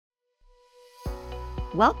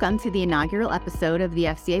Welcome to the inaugural episode of the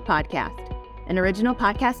FCA podcast, an original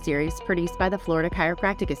podcast series produced by the Florida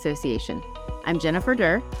Chiropractic Association. I'm Jennifer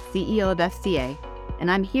Durr, CEO of FCA,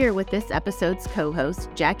 and I'm here with this episode's co-host,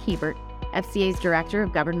 Jack Hebert, FCA's Director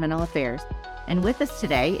of Governmental Affairs. And with us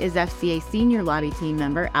today is FCA Senior Lobby Team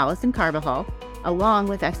member Allison Carvajal, along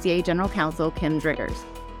with FCA General Counsel Kim Driggers.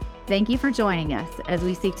 Thank you for joining us as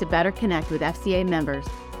we seek to better connect with FCA members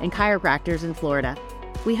and chiropractors in Florida.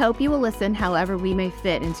 We hope you will listen however we may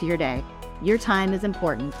fit into your day. Your time is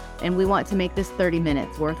important, and we want to make this 30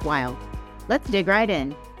 minutes worthwhile. Let's dig right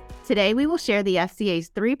in. Today, we will share the FCA's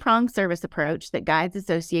three-pronged service approach that guides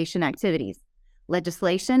association activities: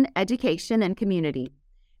 legislation, education, and community.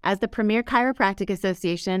 As the premier chiropractic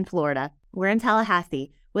association in Florida, we're in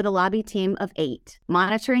Tallahassee with a lobby team of 8,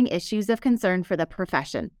 monitoring issues of concern for the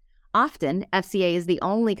profession. Often, FCA is the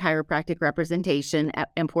only chiropractic representation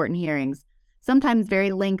at important hearings, sometimes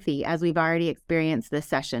very lengthy, as we've already experienced this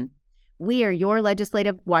session. We are your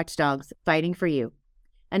legislative watchdogs fighting for you.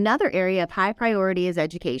 Another area of high priority is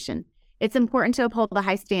education. It's important to uphold the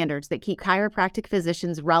high standards that keep chiropractic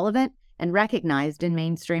physicians relevant and recognized in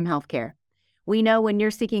mainstream healthcare. We know when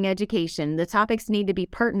you're seeking education, the topics need to be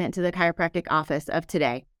pertinent to the chiropractic office of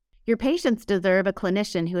today. Your patients deserve a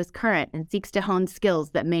clinician who is current and seeks to hone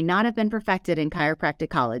skills that may not have been perfected in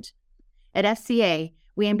chiropractic college. At FCA,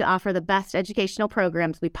 we aim to offer the best educational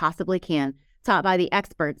programs we possibly can, taught by the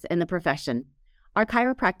experts in the profession. Our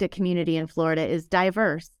chiropractic community in Florida is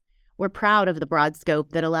diverse. We're proud of the broad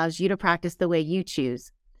scope that allows you to practice the way you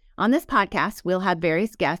choose. On this podcast, we'll have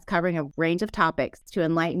various guests covering a range of topics to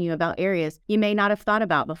enlighten you about areas you may not have thought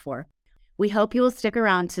about before. We hope you will stick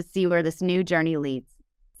around to see where this new journey leads.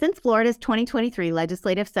 Since Florida's 2023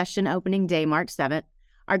 legislative session opening day, March 7th,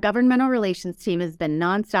 our governmental relations team has been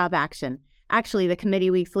nonstop action. Actually, the committee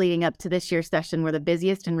weeks leading up to this year's session were the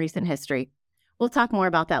busiest in recent history. We'll talk more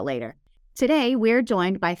about that later. Today, we're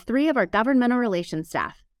joined by 3 of our governmental relations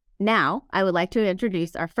staff. Now, I would like to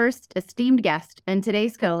introduce our first esteemed guest and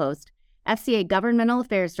today's co-host, FCA Governmental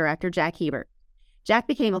Affairs Director Jack Hebert. Jack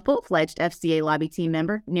became a full-fledged FCA lobby team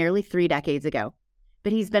member nearly 3 decades ago,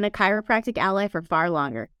 but he's been a chiropractic ally for far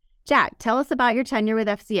longer. Jack, tell us about your tenure with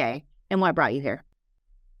FCA and what brought you here.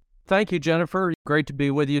 Thank you, Jennifer. Great to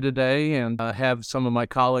be with you today and have some of my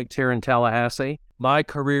colleagues here in Tallahassee. My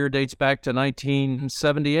career dates back to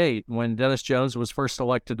 1978 when Dennis Jones was first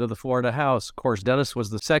elected to the Florida House. Of course, Dennis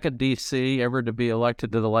was the second DC ever to be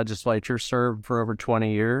elected to the legislature, served for over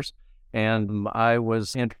 20 years, and I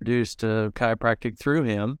was introduced to chiropractic through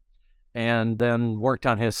him and then worked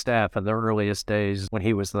on his staff in the earliest days when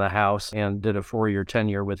he was in the House and did a 4-year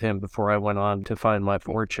tenure with him before I went on to find my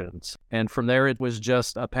fortunes. And from there, it was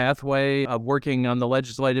just a pathway of working on the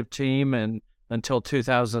legislative team and until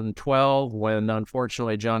 2012, when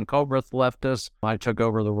unfortunately John Colbreth left us. I took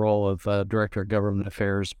over the role of Director of Government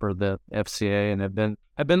Affairs for the FCA and have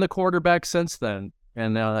been the quarterback since then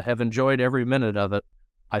and have enjoyed every minute of it,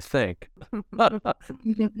 I think.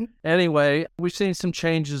 Anyway, we've seen some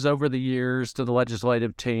changes over the years to the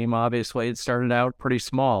legislative team. Obviously, it started out pretty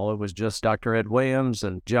small. It was just Dr. Ed Williams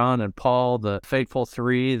and John and Paul, the faithful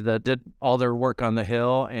 3 that did all their work on the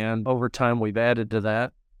Hill. And over time, we've added to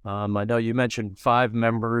that. I know you mentioned 5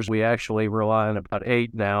 members. We actually rely on about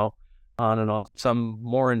 8 now, on and off, some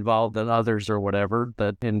more involved than others or whatever,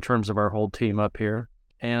 that in terms of our whole team up here.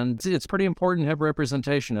 And it's pretty important to have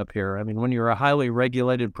representation up here. I mean, when you're a highly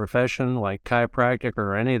regulated profession like chiropractic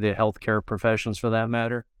or any of the healthcare professions for that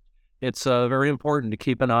matter, it's very important to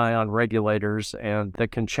keep an eye on regulators and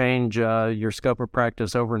that can change your scope of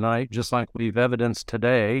practice overnight, just like we've evidenced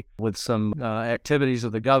today with some activities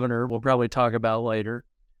of the governor we'll probably talk about later.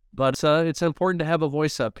 But it's important to have a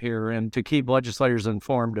voice up here and to keep legislators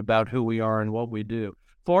informed about who we are and what we do.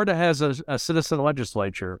 Florida has a citizen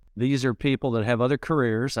legislature. These are people that have other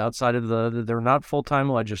careers outside of they're not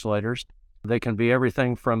full-time legislators. They can be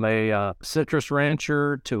everything from a citrus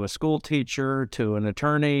rancher to a school teacher to an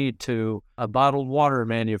attorney to a bottled water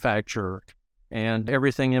manufacturer and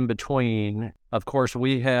everything in between. Of course,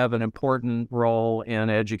 we have an important role in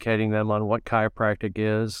educating them on what chiropractic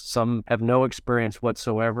is. Some have no experience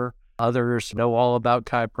whatsoever. Others know all about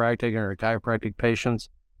chiropractic and are chiropractic patients.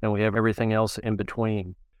 And we have everything else in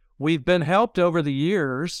between. We've been helped over the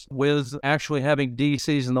years with actually having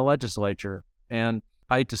DCs in the legislature. And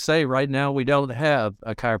I hate to say, right now, we don't have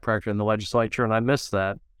a chiropractor in the legislature, and I miss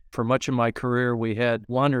that. For much of my career, we had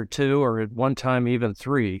 1 or 2, or at one time even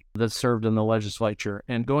 3, that served in the legislature.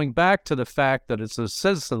 And going back to the fact that it's a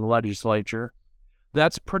citizen legislature,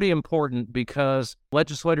 that's pretty important because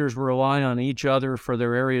legislators rely on each other for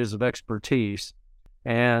their areas of expertise.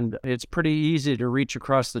 And it's pretty easy to reach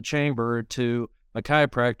across the chamber to a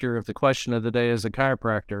chiropractor if the question of the day as a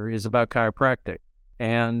chiropractor is about chiropractic.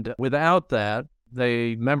 And without that,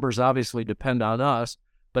 the members obviously depend on us,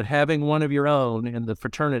 but having one of your own in the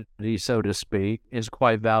fraternity, so to speak, is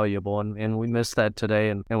quite valuable. And we miss that today.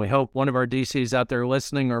 And we hope one of our DCs out there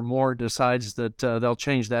listening or more decides that they'll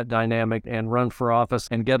change that dynamic and run for office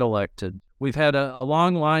and get elected. We've had a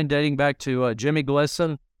long line dating back to Jimmy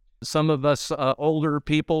Glisson. Some of us older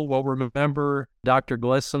people will remember Dr.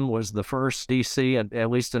 Glisson was the first DC, at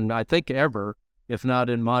least in, I think, ever, if not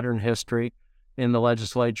in modern history, in the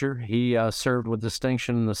legislature. He served with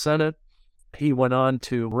distinction in the Senate. He went on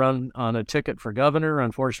to run on a ticket for governor,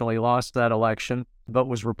 unfortunately lost that election, but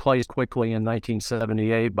was replaced quickly in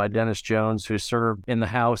 1978 by Dennis Jones, who served in the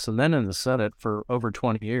House and then in the Senate for over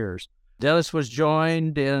 20 years. Dennis was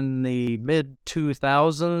joined in the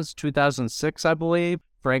mid-2000s, 2006, I believe.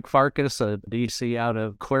 Frank Farkas, a DC out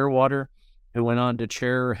of Clearwater, who went on to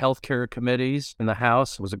chair healthcare committees in the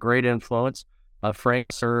House, was a great influence.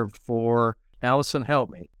 Frank served for, Allison,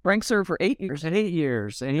 help me. Frank served for 8 years. 8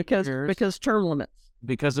 years. Because term limits.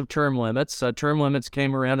 Because of term limits. Term limits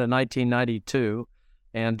came around in 1992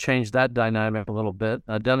 and changed that dynamic a little bit.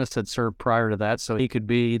 Dennis had served prior to that, so he could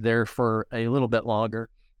be there for a little bit longer.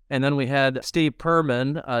 And then we had Steve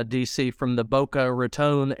Perman, DC from the Boca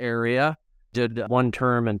Raton area, did one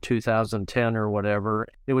term in 2010 or whatever.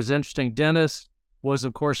 It was interesting. Dennis was,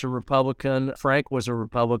 of course, a Republican. Frank was a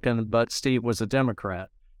Republican, but Steve was a Democrat.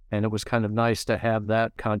 And it was kind of nice to have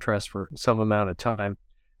that contrast for some amount of time.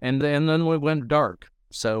 And then we went dark.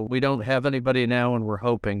 So we don't have anybody now, and we're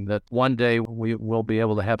hoping that one day we will be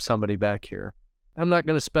able to have somebody back here. I'm not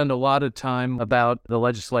going to spend a lot of time about the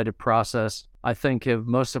legislative process. I think if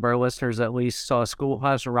most of our listeners at least saw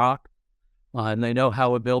Schoolhouse Rock, and they know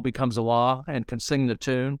how a bill becomes a law and can sing the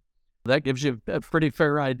tune, that gives you a pretty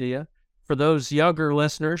fair idea. For those younger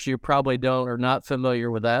listeners, you probably are not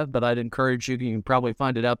familiar with that, but I'd encourage you can probably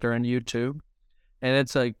find it out there on YouTube. And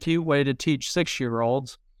it's a cute way to teach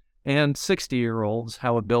 6-year-olds and 60-year-olds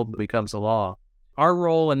how a bill becomes a law. Our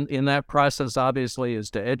role in that process, obviously,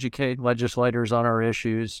 is to educate legislators on our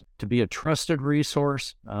issues. To be a trusted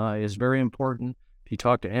resource is very important. If you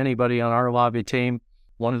talk to anybody on our lobby team,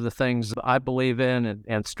 one of the things I believe in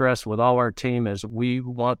and stress with all our team is we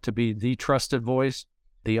want to be the trusted voice.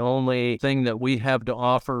 The only thing that we have to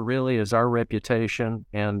offer really is our reputation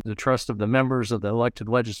and the trust of the members of the elected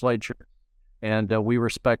legislature. And we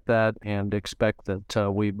respect that and expect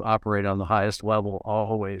that we operate on the highest level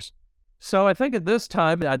always. So I think at this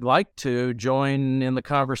time, I'd like to join in the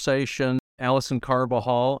conversation Allison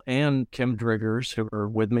Carvajal and Kim Driggers, who are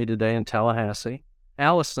with me today in Tallahassee.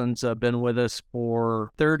 Allison's been with us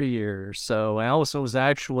for 30 years. So Allison was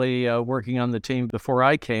actually working on the team before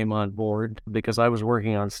I came on board because I was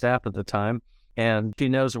working on staff at the time. And she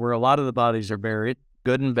knows where a lot of the bodies are buried,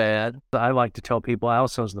 good and bad. I like to tell people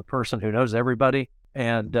Allison's the person who knows everybody.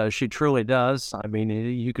 And she truly does. I mean,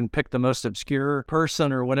 you can pick the most obscure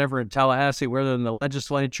person or whatever in Tallahassee, whether in the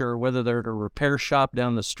legislature or whether they're at a repair shop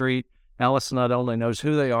down the street. Allison not only knows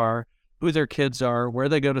who they are, who their kids are, where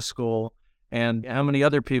they go to school, and how many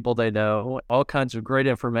other people they know, all kinds of great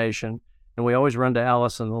information. And we always run to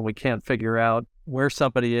Allison when we can't figure out where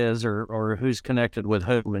somebody is or who's connected with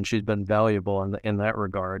whom, and she's been valuable in that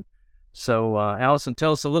regard. So, Allison,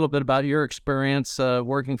 tell us a little bit about your experience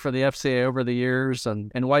working for the FCA over the years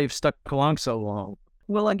and why you've stuck along so long.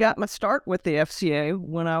 Well, I got my start with the FCA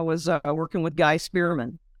when I was working with Guy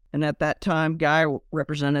Spearman. And at that time, Guy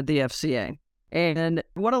represented the FCA. And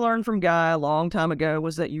what I learned from Guy a long time ago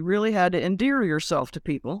was that you really had to endear yourself to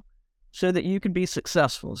people so that you could be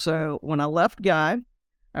successful. So when I left Guy,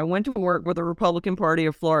 I went to work with the Republican Party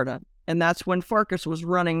of Florida. And that's when Farkas was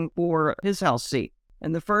running for his House seat.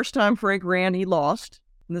 And the first time Frank ran, he lost.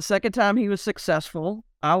 And the second time he was successful,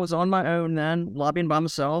 I was on my own then, lobbying by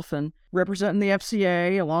myself and representing the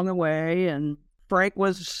FCA along the way. And Frank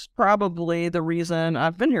was probably the reason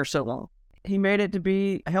I've been here so long. He made it to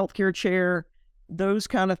be a healthcare chair. Those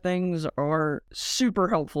kind of things are super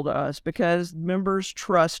helpful to us because members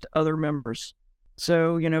trust other members.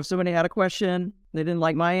 So, if somebody had a question, they didn't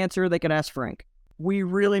like my answer, they could ask Frank. We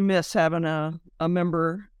really miss having a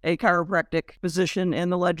member, a chiropractic position in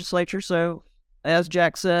the legislature. So, as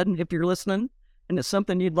Jack said, if you're listening and it's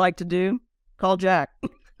something you'd like to do, call Jack.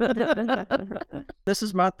 This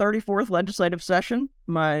is my 34th legislative session,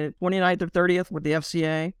 my 29th or 30th with the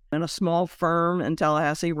FCA, and a small firm in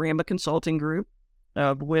Tallahassee, Ramba Consulting Group,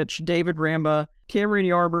 of which David Ramba, Cameron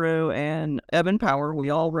Yarborough, and Evan Power, we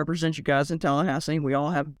all represent you guys in Tallahassee. We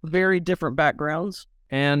all have very different backgrounds.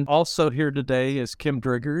 And also here today is Kim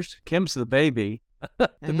Driggers. Kim's the baby.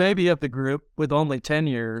 The baby of the group with only 10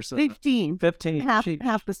 years. 15. 15.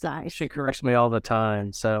 Half the size. She corrects me all the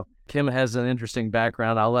time. So Kim has an interesting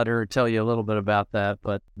background. I'll let her tell you a little bit about that.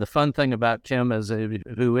 But the fun thing about Kim is,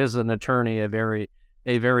 who is an attorney, a very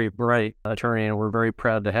bright attorney, and we're very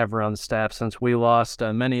proud to have her on staff. Since we lost,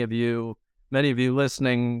 many of you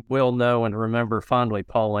listening will know and remember fondly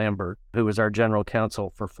Paul Lambert, who was our general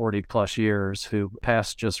counsel for 40 plus years, who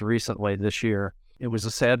passed just recently this year. It was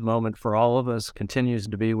a sad moment for all of us, continues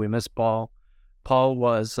to be. We miss Paul. Paul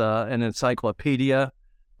was an encyclopedia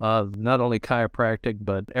of not only chiropractic,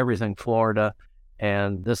 but everything Florida.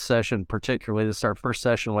 And this session particularly, this is our first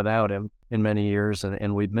session without him in many years,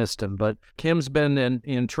 and we've missed him. But Kim's been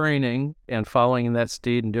in training and following in that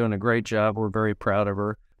steed and doing a great job. We're very proud of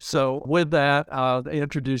her. So with that, I'll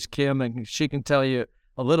introduce Kim, and she can tell you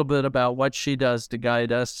a little bit about what she does to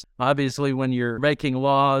guide us. Obviously, when you're making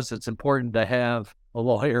laws, it's important to have a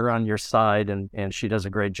lawyer on your side, and she does a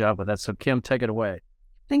great job with that. So Kim, take it away.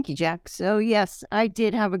 Thank you, Jack. So yes, I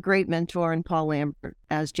did have a great mentor in Paul Lambert,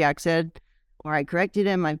 as Jack said, or I corrected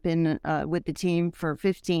him. I've been with the team for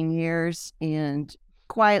 15 years and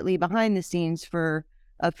quietly behind the scenes for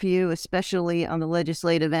a few, especially on the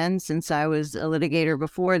legislative end, since I was a litigator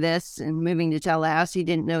before this and moving to Tallahassee,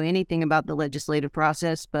 didn't know anything about the legislative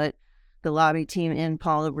process, but the lobby team and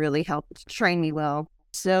Paul really helped train me well.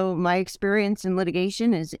 So my experience in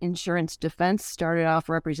litigation is insurance defense. Started off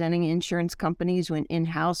representing insurance companies, went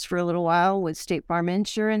in-house for a little while with State Farm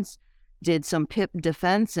Insurance, did some PIP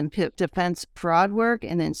defense and PIP defense fraud work,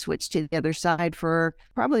 and then switched to the other side for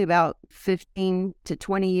probably about 15 to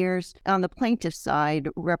 20 years on the plaintiff side,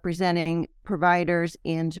 representing providers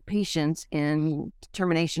and patients in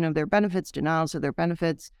determination of their benefits, denials of their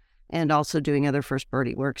benefits, and also doing other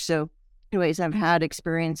first-party work. So anyways, I've had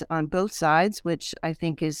experience on both sides, which I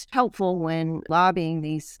think is helpful when lobbying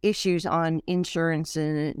these issues on insurance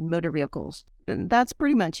and motor vehicles. And that's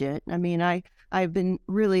pretty much it. I mean, I've been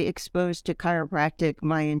really exposed to chiropractic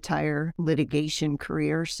my entire litigation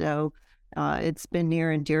career, so it's been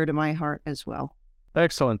near and dear to my heart as well.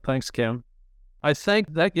 Excellent. Thanks, Kim. I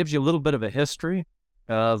think that gives you a little bit of a history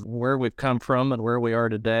of where we've come from and where we are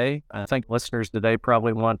today. I think listeners today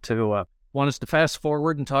probably want us to fast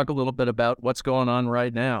forward and talk a little bit about what's going on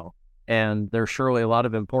right now. And there's surely a lot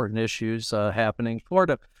of important issues happening.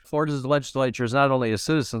 Florida's legislature is not only a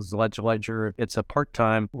citizens' legislature, it's a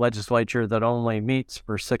part-time legislature that only meets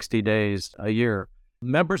for 60 days a year.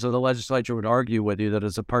 Members of the legislature would argue with you that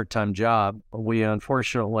it's a part-time job. We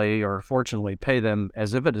unfortunately or fortunately pay them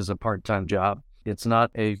as if it is a part-time job. It's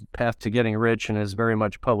not a path to getting rich and is very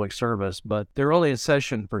much public service, but they're only in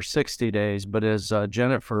session for 60 days. But as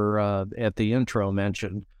Jennifer at the intro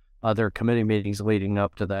mentioned, there are committee meetings leading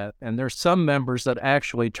up to that. And there's some members that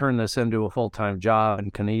actually turn this into a full-time job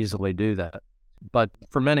and can easily do that. But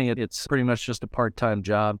for many, it's pretty much just a part-time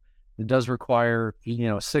job. It does require,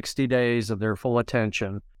 60 days of their full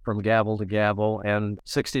attention from gavel to gavel, and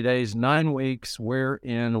 60 days, 9 weeks. We're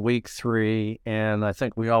in week 3, and I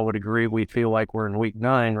think we all would agree we feel like we're in week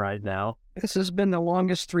 9 right now. This has been the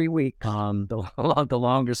longest 3 weeks. The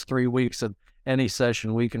longest 3 weeks of any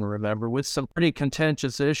session we can remember, with some pretty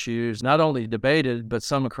contentious issues, not only debated, but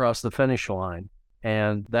some across the finish line.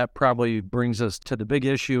 And that probably brings us to the big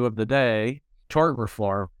issue of the day. Tort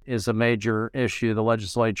reform is a major issue. The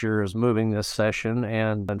legislature is moving this session,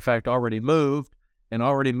 and in fact already moved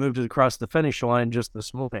it across the finish line just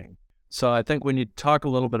this morning. So I think we need to talk a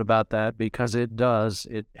little bit about that, because it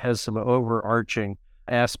has some overarching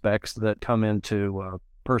aspects that come into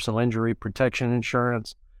personal injury protection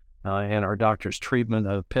insurance, and our doctors' treatment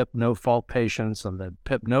of PIP no-fault patients and the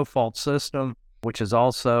PIP no-fault system, which is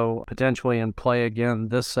also potentially in play again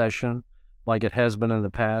this session, like it has been in the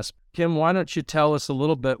past. Kim, why don't you tell us a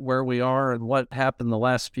little bit where we are and what happened the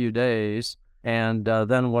last few days, and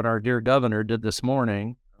then what our dear governor did this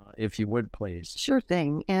morning, if you would, please. Sure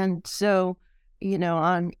thing. And so,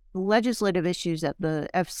 on legislative issues that the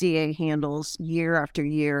FCA handles year after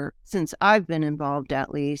year, since I've been involved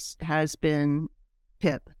at least, has been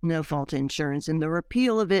PIP, no-fault insurance. And the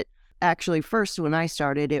repeal of it, actually, first when I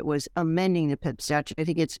started, it was amending the PIP statute. I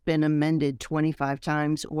think it's been amended 25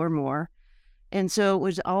 times or more. And so it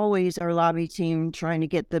was always our lobby team trying to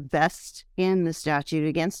get the best in the statute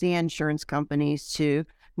against the insurance companies to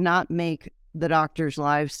not make the doctors'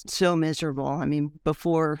 lives so miserable. I mean,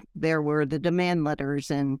 before there were the demand letters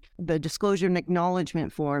and the disclosure and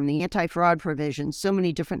acknowledgement form, the anti-fraud provisions, so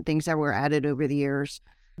many different things that were added over the years.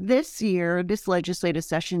 This year, this legislative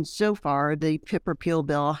session so far, the PIP repeal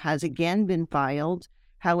bill has again been filed.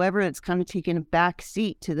 However, it's kind of taken a back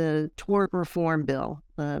seat to the tort reform bill,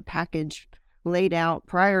 the package laid out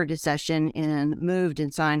prior to session and moved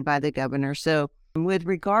and signed by the governor. So with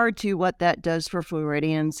regard to what that does for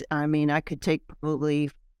Floridians, I mean, I could take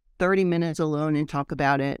probably 30 minutes alone and talk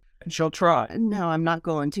about it. She'll try. No, I'm not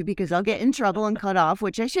going to, because I'll get in trouble and cut off,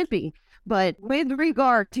 which I should be. But with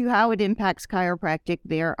regard to how it impacts chiropractic,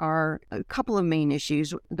 there are a couple of main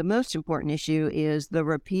issues. The most important issue is the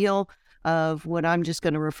repeal of what I'm just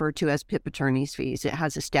going to refer to as PIP attorney's fees. It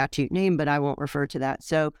has a statute name, but I won't refer to that.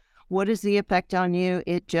 So what is the effect on you?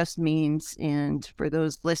 It just means, and for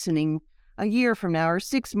those listening, a year from now or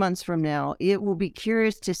 6 months from now, it will be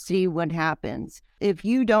curious to see what happens. If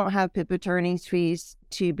you don't have PIP attorney's fees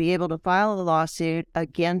to be able to file a lawsuit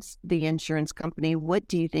against the insurance company, what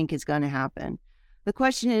do you think is going to happen? The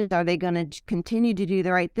question is, are they going to continue to do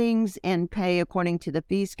the right things and pay according to the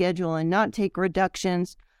fee schedule and not take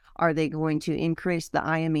reductions? Are they going to increase the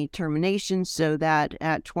IME termination so that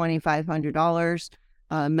at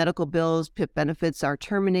 $2,500, medical bills, PIP benefits are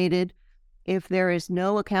terminated? If there is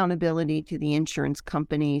no accountability to the insurance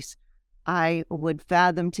companies, I would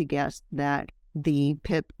fathom to guess that the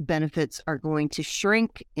PIP benefits are going to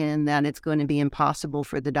shrink and that it's going to be impossible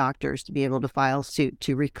for the doctors to be able to file suit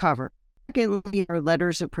to recover. Secondly, our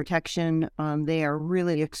letters of protection, they are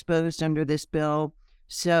really exposed under this bill.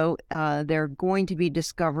 So they're going to be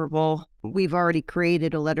discoverable. We've already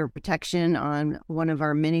created a letter of protection on one of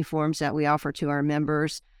our mini forms that we offer to our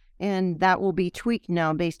members. And that will be tweaked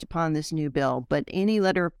now based upon this new bill. But any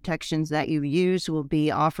letter of protections that you use will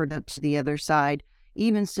be offered up to the other side.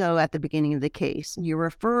 Even so, at the beginning of the case, your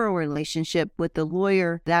referral relationship with the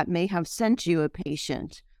lawyer that may have sent you a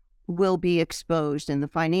patient will be exposed, and the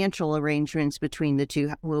financial arrangements between the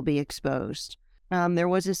two will be exposed. There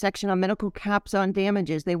was a section on medical caps on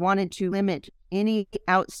damages. They wanted to limit any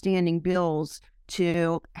outstanding bills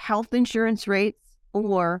to health insurance rates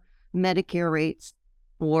or Medicare rates,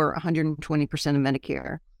 or 120% of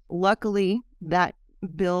Medicare. Luckily, that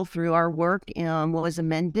bill through our work was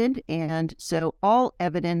amended, and so all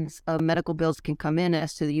evidence of medical bills can come in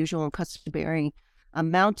as to the usual and customary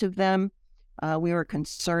amount of them. We were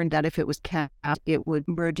concerned that if it was capped, it would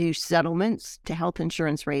reduce settlements to health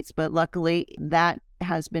insurance rates, but luckily that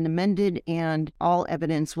has been amended and all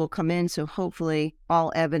evidence will come in, so hopefully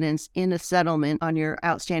all evidence in a settlement on your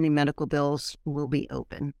outstanding medical bills will be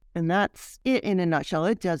open. And that's it in a nutshell.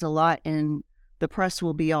 It does a lot, and the press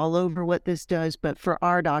will be all over what this does, but for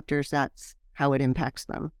our doctors, that's how it impacts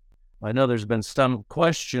them. I know there's been some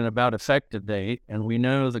question about effective date, and we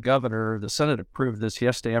know the Senate approved this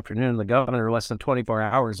yesterday afternoon. The governor, less than 24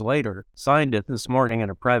 hours later, signed it this morning in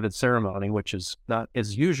a private ceremony, which is not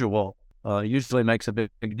as usual. Usually makes a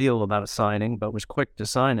big deal about a signing, but was quick to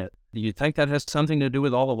sign it. Do you think that has something to do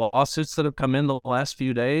with all the lawsuits that have come in the last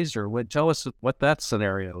few days, or tell us what that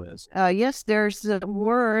scenario is? Yes, there's a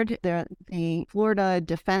word that the Florida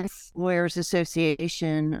Defense Lawyers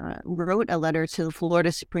Association wrote a letter to the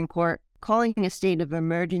Florida Supreme Court calling a state of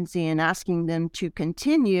emergency and asking them to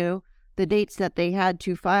continue the dates that they had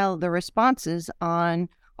to file the responses on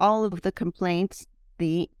all of the complaints,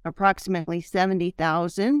 the approximately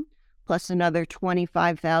 70,000 plus another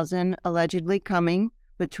 25,000 allegedly coming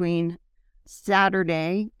between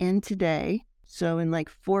Saturday and today, so in like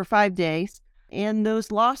 4 or 5 days. And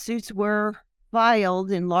those lawsuits were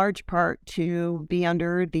filed in large part to be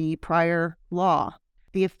under the prior law.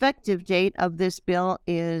 The effective date of this bill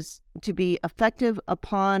is to be effective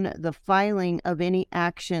upon the filing of any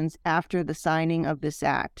actions after the signing of this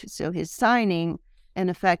act. So his signing, in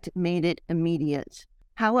effect, made it immediate.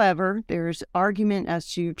 However, there's argument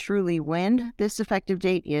as to truly when this effective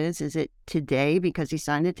date is. Is it today because he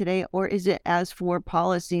signed it today, or is it as for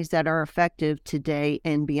policies that are effective today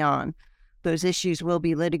and beyond? Those issues will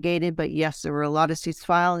be litigated, but yes, there were a lot of suits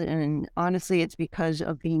filed, and honestly, it's because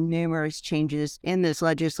of the numerous changes in this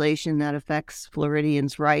legislation that affects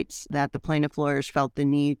Floridians' rights that the plaintiff lawyers felt the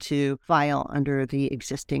need to file under the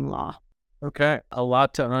existing law. Okay, a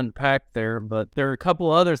lot to unpack there, but there are a couple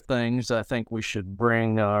other things I think we should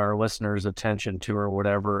bring our listeners' attention to or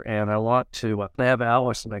whatever, and I want to have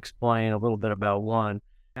Allison explain a little bit about one.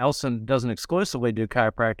 Allison doesn't exclusively do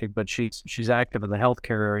chiropractic, but she's active in the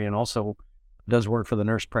healthcare area and also does work for the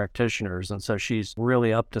nurse practitioners, and so she's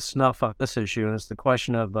really up to snuff on this issue, and it's the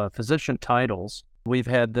question of physician titles. We've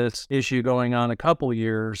had this issue going on a couple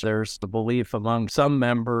years. There's the belief among some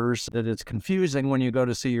members that it's confusing when you go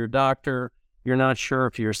to see your doctor. You're not sure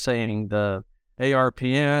if you're saying the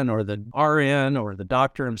ARPN or the RN or the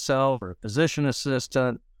doctor himself or a physician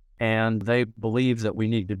assistant, and they believe that we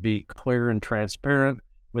need to be clear and transparent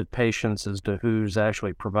with patients as to who's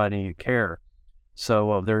actually providing you care.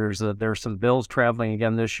 So there's some bills traveling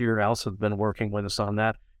again this year. Allison's been working with us on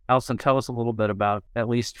that. Allison, tell us a little bit about, at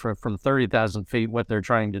least from 30,000 feet, what they're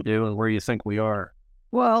trying to do and where you think we are.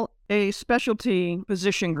 Well, a specialty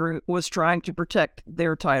physician group was trying to protect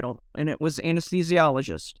their title, and it was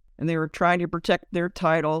anesthesiologist. And they were trying to protect their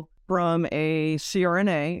title from a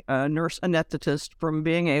CRNA, a nurse anesthetist, from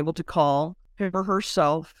being able to call him or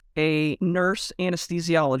herself a nurse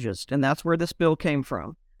anesthesiologist. And that's where this bill came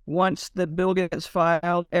from. Once the bill gets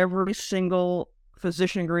filed, every single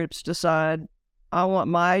physician groups decide, I want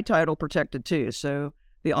my title protected too. So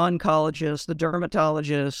the oncologist, the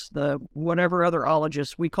dermatologist, the whatever other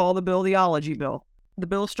ologist, we call the bill the ology bill. The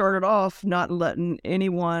bill started off not letting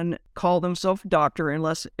anyone call themselves doctor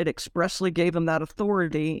unless it expressly gave them that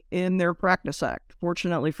authority in their practice act.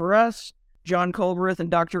 Fortunately for us, John Colbreth and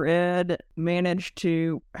Dr. Ed managed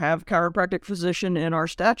to have chiropractic physician in our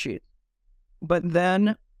statute. But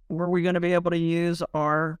then were we going to be able to use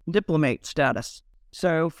our diplomate status?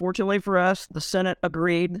 So fortunately for us, the Senate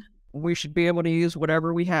agreed we should be able to use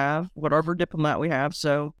whatever we have, whatever diplomat we have.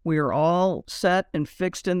 So we are all set and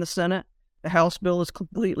fixed in the Senate. The House bill is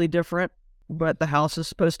completely different, but the House is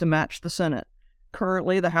supposed to match the Senate.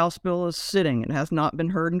 Currently, the House bill is sitting and has not been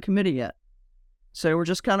heard in committee yet. So we're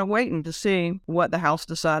just kind of waiting to see what the House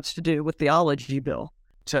decides to do with the ology bill.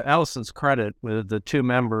 To Allison's credit, with the two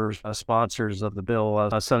members, sponsors of the bill,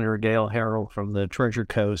 Senator Gail Harrell from the Treasure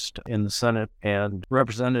Coast in the Senate, and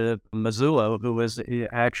Representative Mazzullo, who is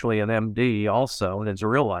actually an MD also, and in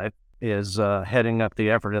real life, is heading up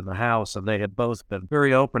the effort in the House, and they have both been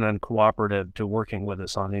very open and cooperative to working with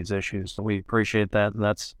us on these issues. So we appreciate that, and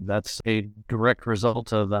that's a direct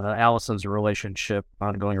result of Allison's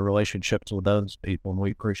ongoing relationships with those people, and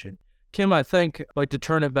we appreciate it. Kim, I think I'd like to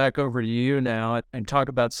turn it back over to you now and talk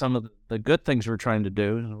about some of the good things we're trying to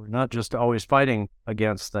do. We're not just always fighting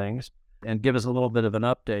against things, and give us a little bit of an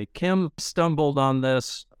update. Kim stumbled on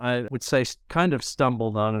this, I would say kind of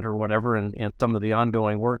stumbled on it or whatever, in some of the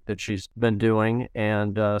ongoing work that she's been doing,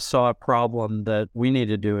 and saw a problem that we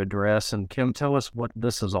needed to address. And Kim, tell us what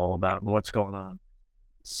this is all about and what's going on.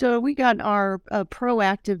 So we got our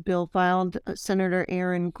proactive bill filed. Senator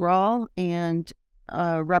Aaron Grahl and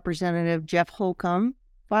Representative Jeff Holcomb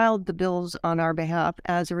filed the bills on our behalf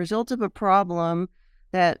as a result of a problem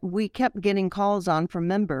that we kept getting calls on from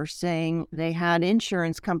members saying they had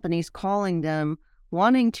insurance companies calling them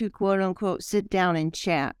wanting to, quote unquote, sit down and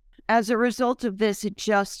chat. As a result of this, it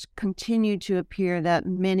just continued to appear that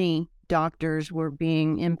many doctors were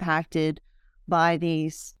being impacted by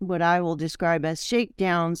these, what I will describe as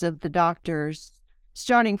shakedowns of the doctors,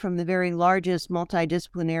 starting from the very largest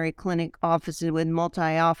multidisciplinary clinic offices with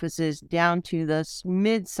multi-offices down to the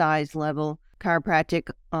mid-size level chiropractic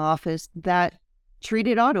office that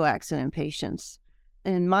treated auto accident patients.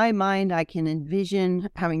 In my mind, I can envision,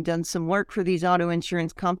 having done some work for these auto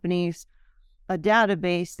insurance companies, a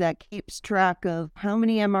database that keeps track of how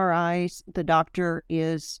many MRIs the doctor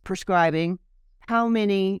is prescribing, how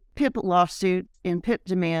many PIP lawsuits and PIP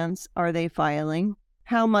demands are they filing,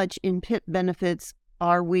 how much in PIP benefits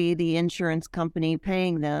are we, the insurance company,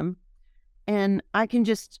 paying them? And I can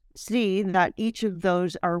just see that each of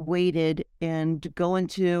those are weighted and go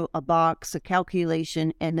into a box, a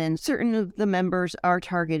calculation, and then certain of the members are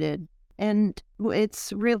targeted. And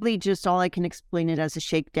it's really just all I can explain it as a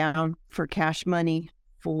shakedown for cash money,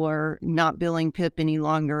 for not billing PIP any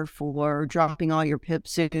longer, for dropping all your PIP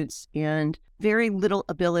suits, and very little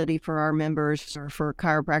ability for our members or for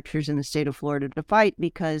chiropractors in the state of Florida to fight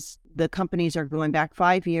because the companies are going back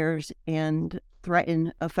 5 years and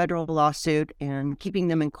threaten a federal lawsuit and keeping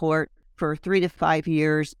them in court for 3 to 5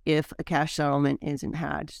 years if a cash settlement isn't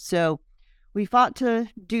had. So we fought to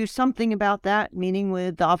do something about that, meeting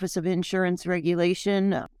with the Office of Insurance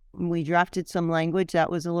Regulation. We drafted some language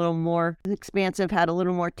that was a little more expansive, had a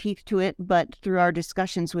little more teeth to it, but through our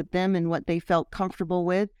discussions with them and what they felt comfortable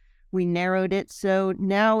with, we narrowed it. So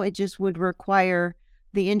now it just would require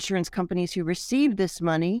the insurance companies who receive this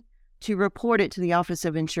money to report it to the Office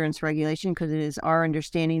of Insurance Regulation, because it is our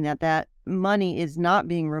understanding that that money is not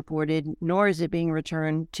being reported, nor is it being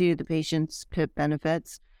returned to the patient's PIP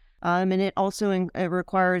benefits. And it also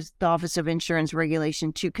requires the Office of Insurance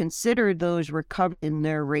Regulation to consider those recovered in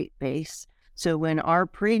their rate base. So when our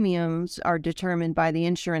premiums are determined by the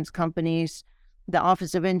insurance companies, the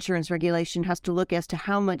Office of Insurance Regulation has to look as to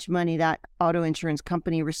how much money that auto insurance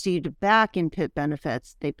company received back in PIP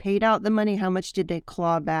benefits. They paid out the money, how much did they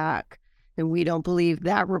claw back? And we don't believe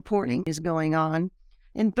that reporting is going on.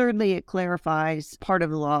 And thirdly, it clarifies part of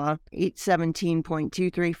the law,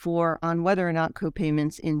 817.234, on whether or not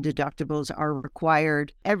copayments and deductibles are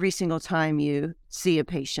required every single time you see a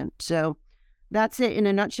patient. So That's it in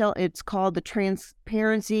a nutshell. It's called the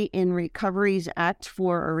Transparency in Recoveries Act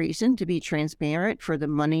for a reason, to be transparent for the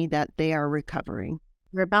money that they are recovering.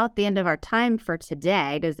 We're about the end of our time for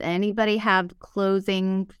today. Does anybody have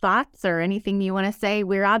closing thoughts or anything you want to say?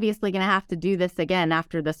 We're obviously going to have to do this again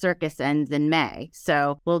after the circus ends in May.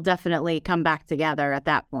 So we'll definitely come back together at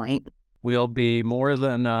that point. We'll be more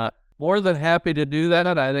than happy to do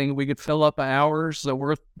that. I think we could fill up hours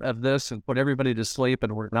worth of this and put everybody to sleep,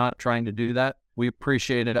 and we're not trying to do that. We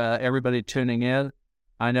appreciate it, everybody tuning in.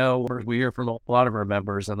 I know we hear from a lot of our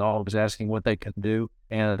members and always asking what they can do.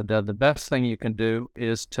 And the best thing you can do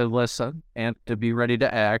is to listen and to be ready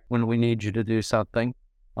to act when we need you to do something,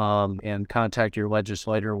 and contact your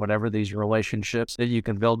legislator. Whatever these relationships that you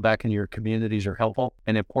can build back in your communities are helpful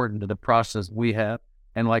and important to the process we have.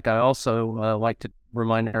 And like I also like to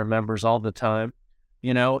remind our members all the time,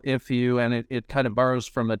 if you, and it kind of borrows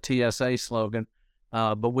from a TSA slogan,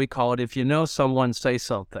 but we call it, if you know someone, say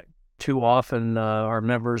something. Too often our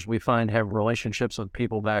members, we find, have relationships with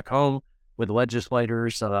people back home, with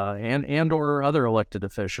legislators and or other elected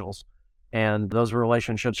officials. And those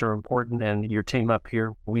relationships are important, and your team up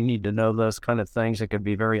here, we need to know those kind of things. It can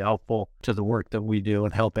be very helpful to the work that we do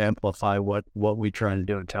and help amplify what we try to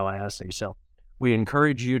do in Tallahassee. So we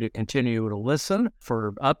encourage you to continue to listen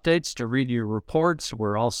for updates, to read your reports.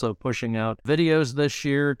 We're also pushing out videos this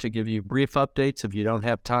year to give you brief updates if you don't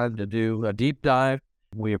have time to do a deep dive.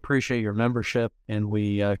 We appreciate your membership, and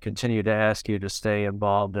we continue to ask you to stay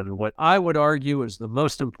involved in what I would argue is the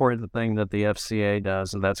most important thing that the FCA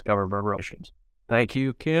does, and that's government relations. Thank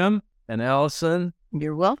you, Kim and Allison.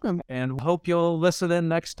 You're welcome. And hope you'll listen in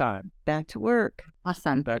next time. Back to work.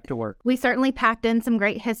 Awesome. Back to work. We certainly packed in some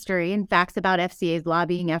great history and facts about FCA's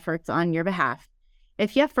lobbying efforts on your behalf.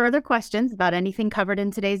 If you have further questions about anything covered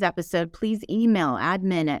in today's episode, please email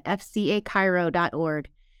admin@fcachiro.org.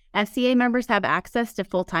 FCA members have access to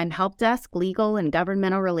full-time help desk, legal, and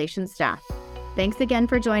governmental relations staff. Thanks again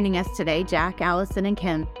for joining us today, Jack, Allison, and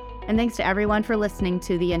Kim. And thanks to everyone for listening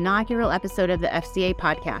to the inaugural episode of the FCA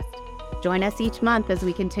podcast. Join us each month as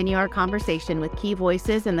we continue our conversation with key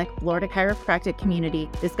voices in the Florida chiropractic community,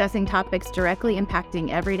 discussing topics directly impacting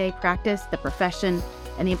everyday practice, the profession,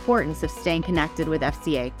 and the importance of staying connected with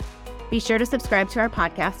FCA. Be sure to subscribe to our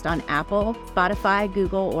podcast on Apple, Spotify,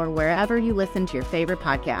 Google, or wherever you listen to your favorite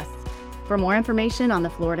podcasts. For more information on the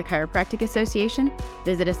Florida Chiropractic Association,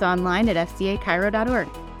 visit us online at fcachiro.org.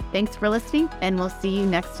 Thanks for listening, and we'll see you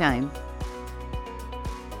next time.